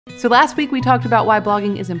So last week we talked about why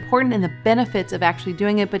blogging is important and the benefits of actually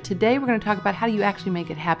doing it, but today we're going to talk about how do you actually make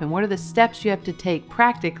it happen. What are the steps you have to take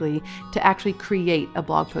practically to actually create a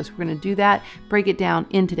blog post? We're going to do that, break it down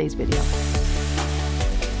in today's video.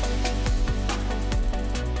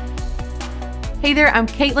 Hey there, I'm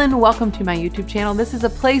Katelyn. Welcome to my YouTube channel. This is a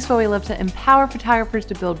place where we love to empower photographers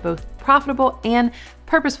to build both profitable and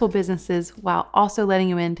purposeful businesses while also letting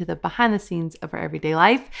you into the behind the scenes of our everyday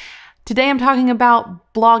life. Today I'm talking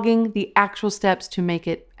about blogging, the actual steps to make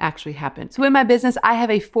it actually happen. So in my business, I have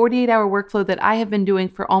a 48-hour workflow that I have been doing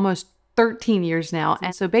for almost 13 years now.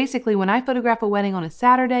 And so basically when I photograph a wedding on a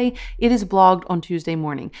Saturday, it is blogged on Tuesday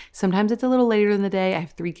morning. Sometimes it's a little later in the day. I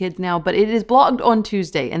have 3 kids now, but it is blogged on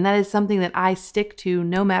Tuesday. And that is something that I stick to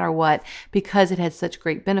no matter what because it has such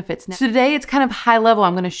great benefits. Now, so today it's kind of high level.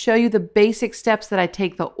 I'm going to show you the basic steps that I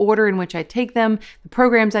take, the order in which I take them, the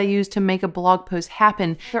programs I use to make a blog post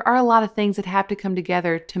happen. There are a lot of things that have to come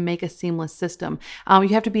together to make a seamless system. You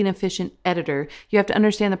have to be an efficient editor. You have to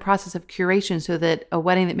understand the process of curation so that a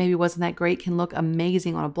wedding that maybe wasn't that great can look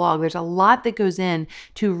amazing on a blog. There's a lot that goes in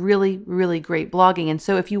to really, really great blogging. And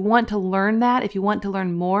so if you want to learn that, if you want to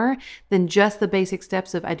learn more than just the basic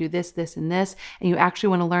steps of I do this, this, and this, and you actually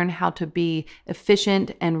want to learn how to be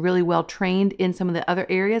efficient and really well trained in some of the other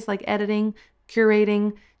areas like editing,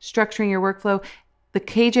 curating, structuring your workflow, the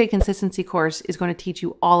KJ Consistency course is going to teach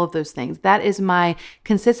you all of those things. That is my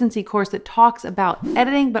consistency course that talks about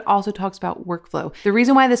editing, but also talks about workflow. The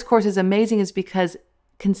reason why this course is amazing is because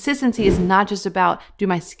consistency is not just about, do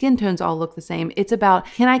my skin tones all look the same? It's about,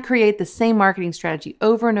 can I create the same marketing strategy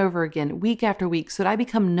over and over again, week after week, so that I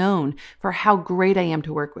become known for how great I am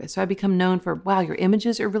to work with. So I become known for, wow, your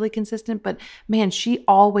images are really consistent, but man, she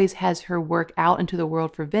always has her work out into the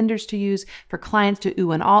world for vendors to use, for clients to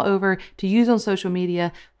ooh and all over, to use on social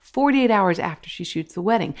media 48 hours after she shoots the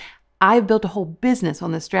wedding. I've built a whole business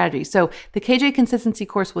on this strategy. So the KJ Consistency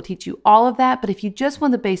course will teach you all of that, but if you just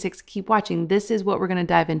want the basics, keep watching. This is what we're gonna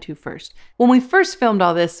dive into first. When we first filmed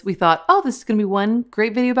all this, we thought, oh, this is gonna be one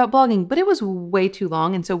great video about blogging, but it was way too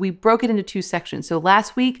long, and so we broke it into 2 sections. So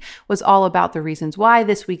last week was all about the reasons why.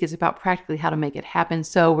 This week is about practically how to make it happen.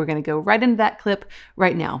 So we're gonna go right into that clip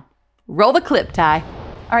right now. Roll the clip, Ty.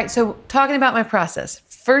 All right, so talking about my process.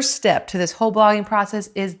 First step to this whole blogging process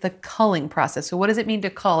is the culling process. So what does it mean to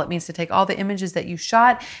cull? It means to take all the images that you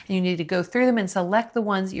shot and you need to go through them and select the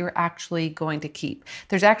ones you're actually going to keep.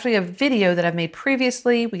 There's actually a video that I've made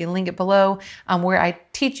previously, we can link it below, where I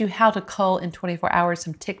teach you how to cull in 24 hours,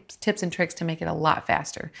 some tips and tricks to make it a lot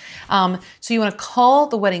faster. So you wanna cull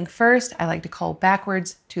the wedding first. I like to cull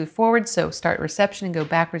backwards to forward. So start reception and go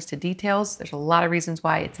backwards to details. There's a lot of reasons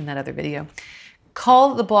why, it's in that other video.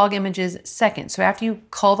 Cull the blog images second. So after you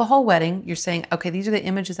cull the whole wedding, you're saying, okay, these are the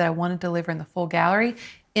images that I want to deliver in the full gallery.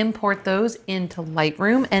 Import those into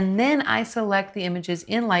Lightroom, and then I select the images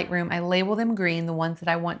in Lightroom. I label them green, the ones that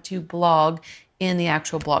I want to blog in the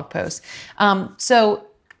actual blog post. So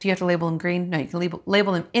do you have to label them green? No, you can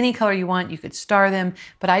label them any color you want. You could star them,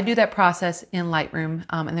 but I do that process in Lightroom,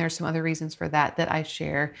 and there are some other reasons for that that I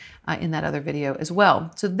share in that other video as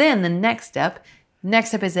well. So then the next step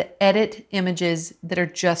is to edit images that are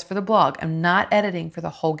just for the blog. I'm not editing for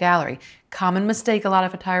the whole gallery. Common mistake a lot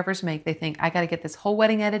of photographers make. They think, I gotta get this whole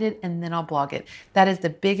wedding edited and then I'll blog it. That is the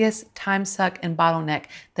biggest time suck and bottleneck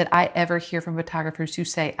that I ever hear from photographers who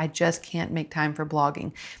say, I just can't make time for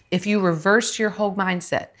blogging. If you reversed your whole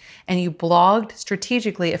mindset and you blogged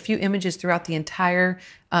strategically a few images throughout the entire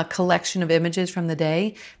collection of images from the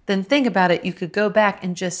day, then think about it. You could go back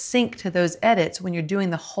and just sync to those edits when you're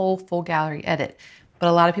doing the whole full gallery edit. But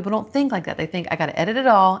a lot of people don't think like that. They think I got to edit it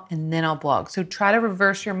all and then I'll blog. So try to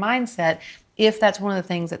reverse your mindset if that's one of the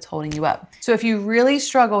things that's holding you up. So if you really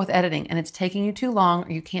struggle with editing and it's taking you too long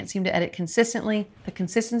or you can't seem to edit consistently, the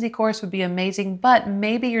consistency course would be amazing, but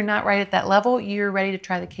maybe you're not right at that level. You're ready to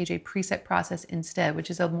try the KJ preset process instead,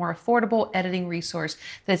 which is a more affordable editing resource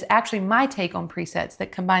that is actually my take on presets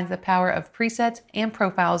that combines the power of presets and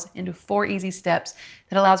profiles into 4 easy steps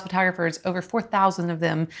that allows photographers, over 4,000 of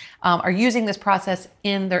them, are using this process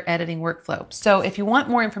in their editing workflow. So if you want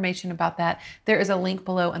more information about that, there is a link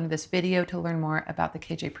below under this video to learn more about the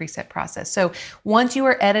KJ preset process. So once you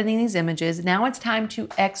are editing these images, now it's time to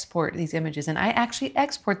export these images. And I actually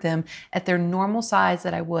export them at their normal size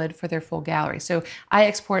that I would for their full gallery. So I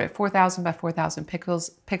export at 4,000 by 4,000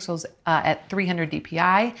 pixels at 300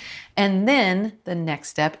 DPI. And then the next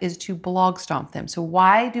step is to blog stomp them. So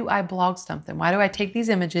why do I blog stomp them? Why do I take these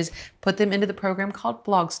images, put them into the program called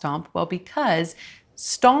Blog Stomp? Well, because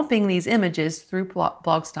stomping these images through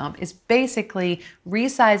Blog Stomp is basically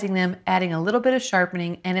resizing them, adding a little bit of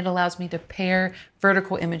sharpening, and it allows me to pair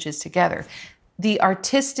vertical images together. the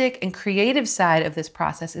artistic and creative side of this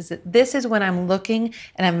process is that this is when I'm looking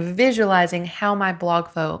and I'm visualizing how my blog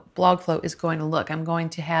flow is going to look. I'm going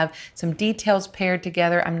to have some details paired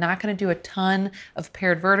together. I'm not going to do a ton of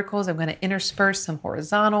paired verticals. I'm going to intersperse some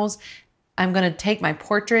horizontals. I'm going to take my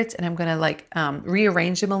portraits and I'm going to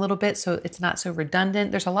rearrange them a little bit so it's not so redundant.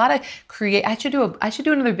 There's a lot of I should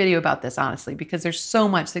do another video about this, honestly, because there's so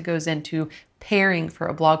much that goes into pairing for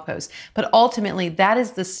a blog post. But ultimately, that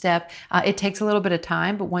is the step. It takes a little bit of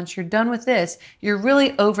time, but once you're done with this, you're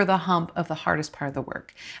really over the hump of the hardest part of the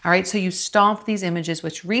work. All right, so you stomp these images,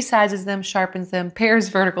 which resizes them, sharpens them, pairs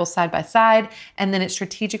verticals side by side, and then it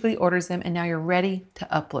strategically orders them, and now you're ready to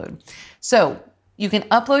upload. So you can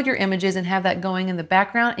upload your images and have that going in the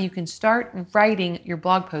background, and you can start writing your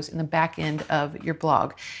blog post in the back end of your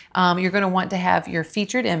blog. You're going to want to have your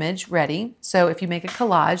featured image ready. So if you make a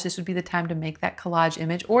collage, this would be the time to make that collage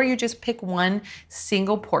image, or you just pick one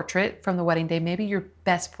single portrait from the wedding day, maybe your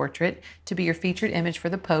best portrait, to be your featured image for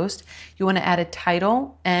the post. You want to add a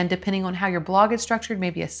title, and depending on how your blog is structured,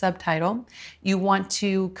 maybe a subtitle. You want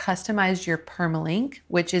to customize your permalink,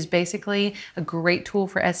 which is basically a great tool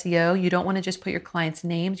for SEO. You don't want to just put your clients'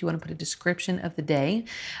 names. You want to put a description of the day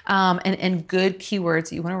and good keywords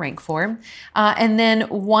that you want to rank for. And then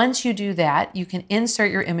once you do that, you can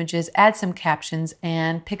insert your images, add some captions,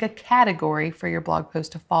 and pick a category for your blog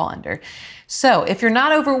post to fall under. So if you're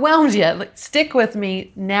not overwhelmed yet, stick with me.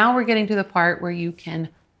 Now we're getting to the part where you can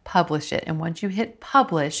publish it. And once you hit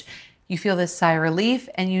publish, you feel this sigh of relief,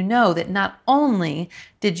 and you know that not only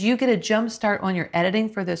did you get a jump start on your editing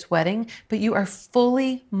for this wedding, but you are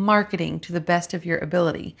fully marketing to the best of your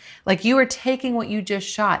ability. Like, you are taking what you just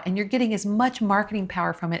shot and you're getting as much marketing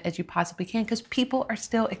power from it as you possibly can, because people are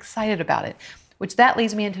still excited about it, which that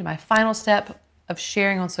leads me into my final step of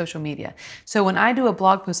sharing on social media. So when I do a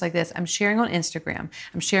blog post like this, I'm sharing on Instagram,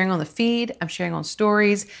 I'm sharing on the feed, I'm sharing on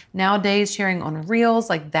stories. Nowadays, sharing on Reels,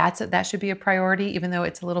 like that should be a priority, even though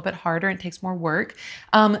it's a little bit harder and takes more work.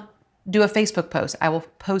 Do a Facebook post. I will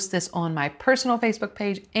post this on my personal Facebook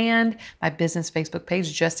page and my business Facebook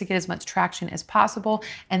page just to get as much traction as possible.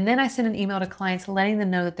 And then I send an email to clients letting them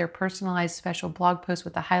know that their personalized special blog posts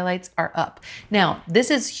with the highlights are up. Now, this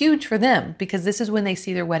is huge for them because this is when they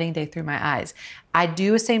see their wedding day through my eyes. I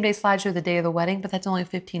do a same day slideshow the day of the wedding, but that's only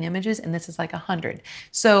 15 images and this is like 100.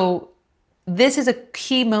 So this is a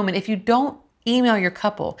key moment. If you don't email your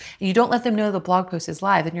couple and you don't let them know the blog post is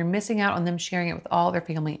live, then you're missing out on them sharing it with all their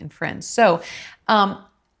family and friends. So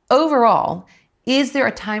overall, is there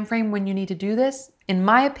a time frame when you need to do this? In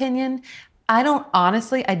my opinion, I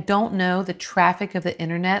don't know the traffic of the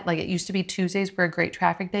internet. Like, it used to be Tuesdays were a great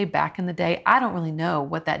traffic day back in the day. I don't really know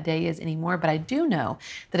what that day is anymore, but I do know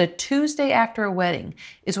that a Tuesday after a wedding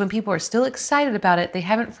is when people are still excited about it. They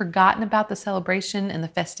haven't forgotten about the celebration and the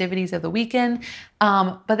festivities of the weekend,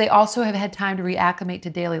 but they also have had time to reacclimate to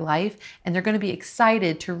daily life, and they're going to be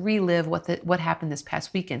excited to relive what happened this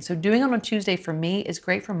past weekend. So doing it on a Tuesday for me is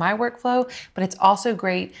great for my workflow, but it's also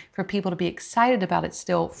great for people to be excited about it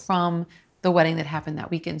still from the wedding that happened that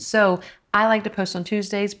weekend. So I like to post on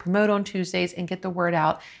Tuesdays, promote on Tuesdays, and get the word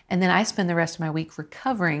out. And then I spend the rest of my week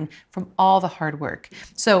recovering from all the hard work.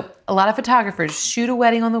 So a lot of photographers shoot a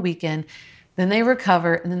wedding on the weekend, then they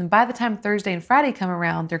recover, and then by the time Thursday and Friday come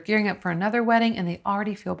around, they're gearing up for another wedding and they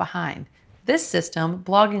already feel behind. This system,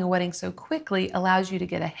 blogging a wedding so quickly, allows you to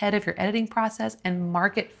get ahead of your editing process and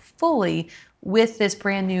market fully with this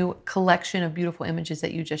brand new collection of beautiful images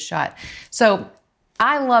that you just shot. So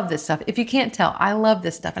I love this stuff. If you can't tell, I love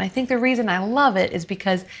this stuff. And I think the reason I love it is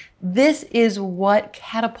because this is what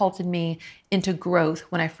catapulted me into growth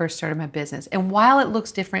when I first started my business. And while it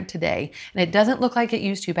looks different today, and it doesn't look like it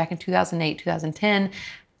used to back in 2008, 2010,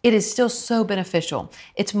 it is still so beneficial.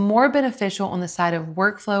 It's more beneficial on the side of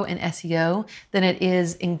workflow and SEO than it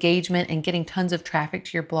is engagement and getting tons of traffic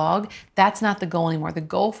to your blog. That's not the goal anymore. The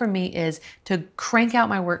goal for me is to crank out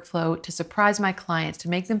my workflow, to surprise my clients, to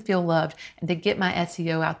make them feel loved, and to get my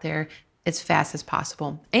SEO out there as fast as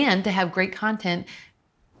possible, and to have great content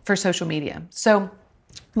for social media. So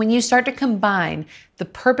when you start to combine the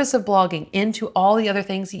purpose of blogging into all the other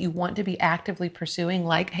things that you want to be actively pursuing,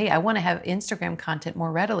 like, hey, I want to have Instagram content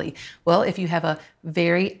more readily. Well, if you have a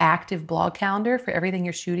very active blog calendar for everything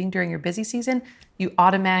you're shooting during your busy season, you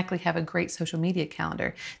automatically have a great social media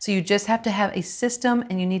calendar. So you just have to have a system,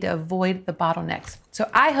 and you need to avoid the bottlenecks. So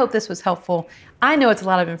I hope this was helpful. I know it's a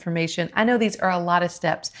lot of information. I know these are a lot of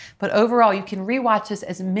steps, but overall, you can rewatch this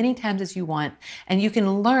as many times as you want, and you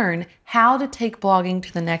can learn how to take blogging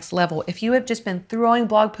to the next level. If you have just been throwing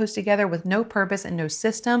blog posts together with no purpose and no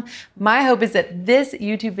system, my hope is that this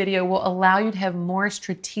YouTube video will allow you to have more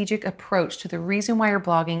strategic approach to the reason reason why you're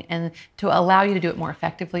blogging and to allow you to do it more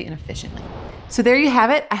effectively and efficiently. So there you have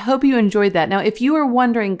it. I hope you enjoyed that. Now, if you were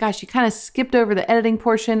wondering, gosh, you kind of skipped over the editing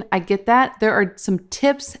portion, I get that. There are some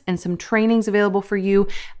tips and some trainings available for you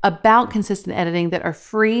about consistent editing that are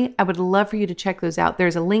free. I would love for you to check those out.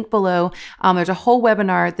 There's a link below. There's a whole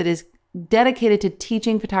webinar that is dedicated to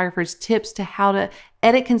teaching photographers tips to how to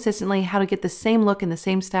edit consistently, how to get the same look and the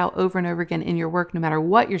same style over and over again in your work, no matter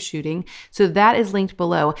what you're shooting. So that is linked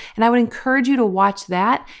below. And I would encourage you to watch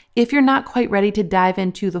that if you're not quite ready to dive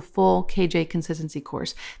into the full KJ Consistency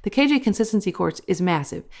course. The KJ Consistency course is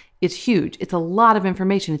massive. It's huge. It's a lot of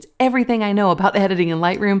information. It's everything I know about editing in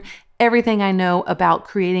Lightroom, everything I know about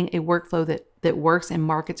creating a workflow that works and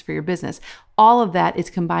markets for your business. All of that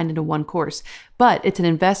is combined into one course, but it's an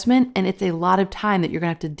investment and it's a lot of time that you're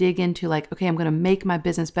gonna have to dig into, like, okay, I'm gonna make my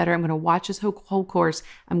business better. I'm gonna watch this whole course.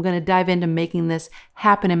 I'm gonna dive into making this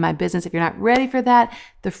happen in my business. If you're not ready for that,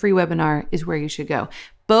 the free webinar is where you should go.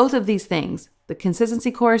 Both of these things, the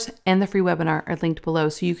consistency course and the free webinar, are linked below,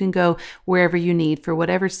 so you can go wherever you need for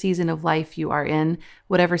whatever season of life you are in,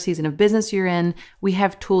 whatever season of business you're in. We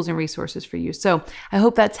have tools and resources for you. So I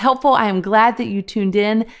hope that's helpful. I am glad that you tuned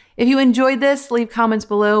in. If you enjoyed this, leave comments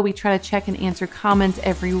below. We try to check and answer comments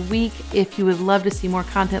every week. If you would love to see more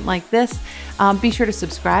content like this, be sure to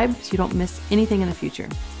subscribe so you don't miss anything in the future.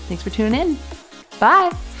 Thanks for tuning in.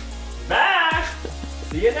 Bye. Bye.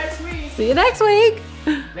 See you next week. See you next week.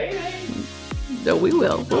 Maybe. No, we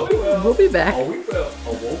will. No, we will. We'll be back. Oh, we will.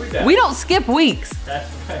 Oh, we'll be back. We don't skip weeks.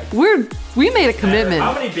 That's right. We made a commitment.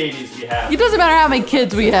 How many babies we have? It doesn't matter how many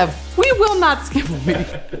kids we have. We will not skip a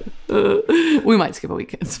week. We might skip a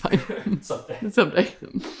week. It's fine. Someday. Someday.